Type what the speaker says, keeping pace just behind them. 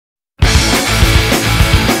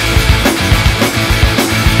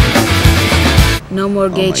No more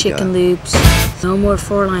gay chicken loops. No more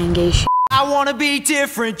four-line gay shit. I wanna be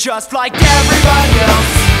different just like everybody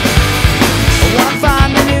else. I wanna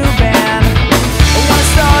find a new band. I wanna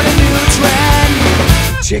start a new trend.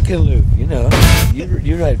 Chicken loop, you know.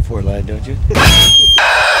 You ride four-line, don't you?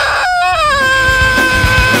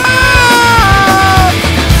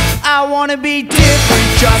 I wanna be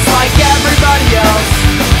different just like everybody else.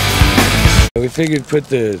 We figured put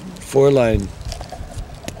the four-line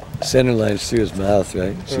center lines through his mouth,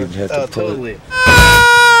 right? So you'd have to pull totally. it.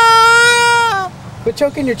 Quit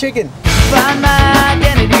choking your chicken. Find my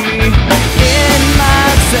identity in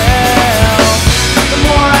myself. The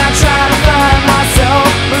more I try to find myself,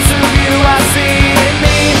 the less of you I see in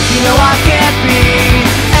me. You know I can't be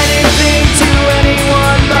anything to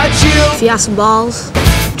anyone but you. If you have some balls,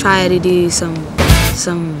 try to do some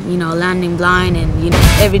you know, landing blind, and you know,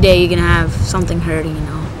 every day you're gonna have something hurting, you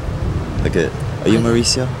know. Okay, are you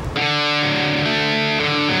Mauricio?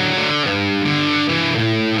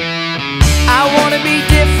 I wanna be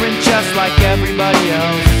different just like everybody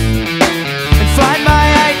else, and find my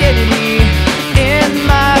identity in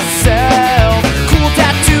myself. Cool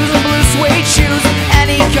tattoos and blue suede shoes,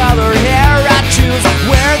 any color hair I choose.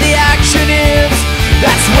 Where the action is,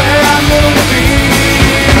 that's where I'm gonna be.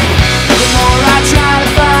 The more I try to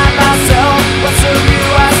find myself, less of you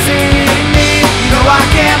I see in me. You know I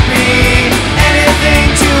can't be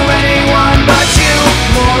anything to anyone but you.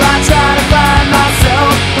 The more I try to find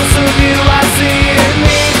myself, less of you I see in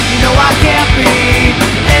me. You know I can't be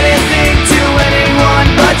anything to anyone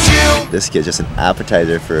but you. This kid's just an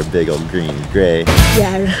appetizer for a big old green gray.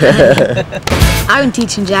 Yeah. I've been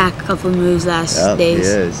teaching Jack a couple of moves last days.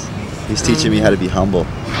 He is. He's teaching me how to be humble.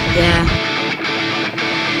 Yeah.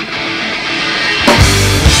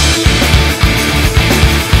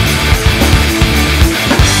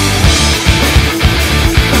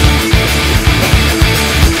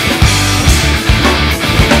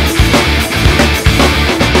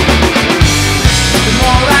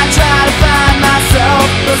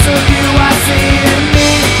 Most of you I see in me.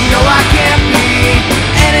 You know I can't be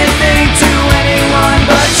anything to anyone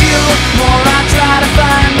but you. The more I try to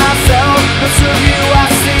find myself, most of you I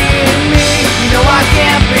see in me. You know I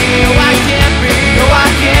can't be, no I can't be, no I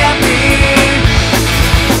can't be.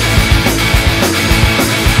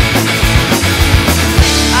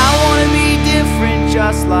 I wanna be different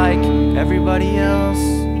just like everybody else.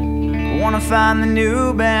 I wanna find the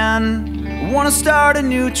new band. I wanna start a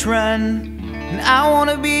new trend. And I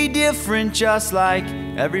wanna be different just like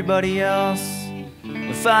everybody else,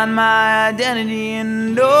 and find my identity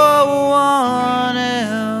in no one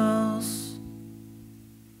else.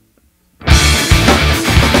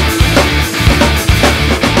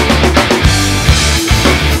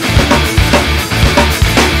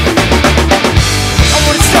 I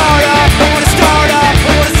wanna start up, I wanna start up,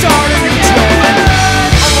 I wanna start a new trend.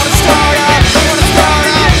 I wanna start up, I wanna start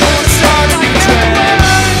up, I wanna start a new trend.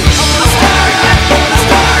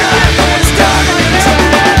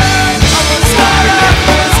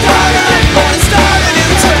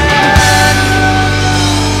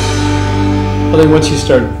 Well, then once you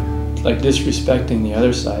start like disrespecting the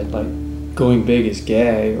other side, like going big is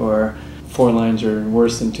gay, or four lines are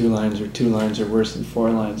worse than two lines, or two lines are worse than four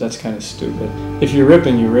lines, that's kind of stupid. If you're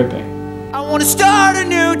ripping, you're ripping. I want to start a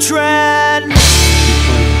new trend.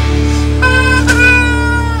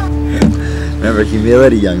 Remember,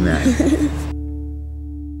 humility, young man.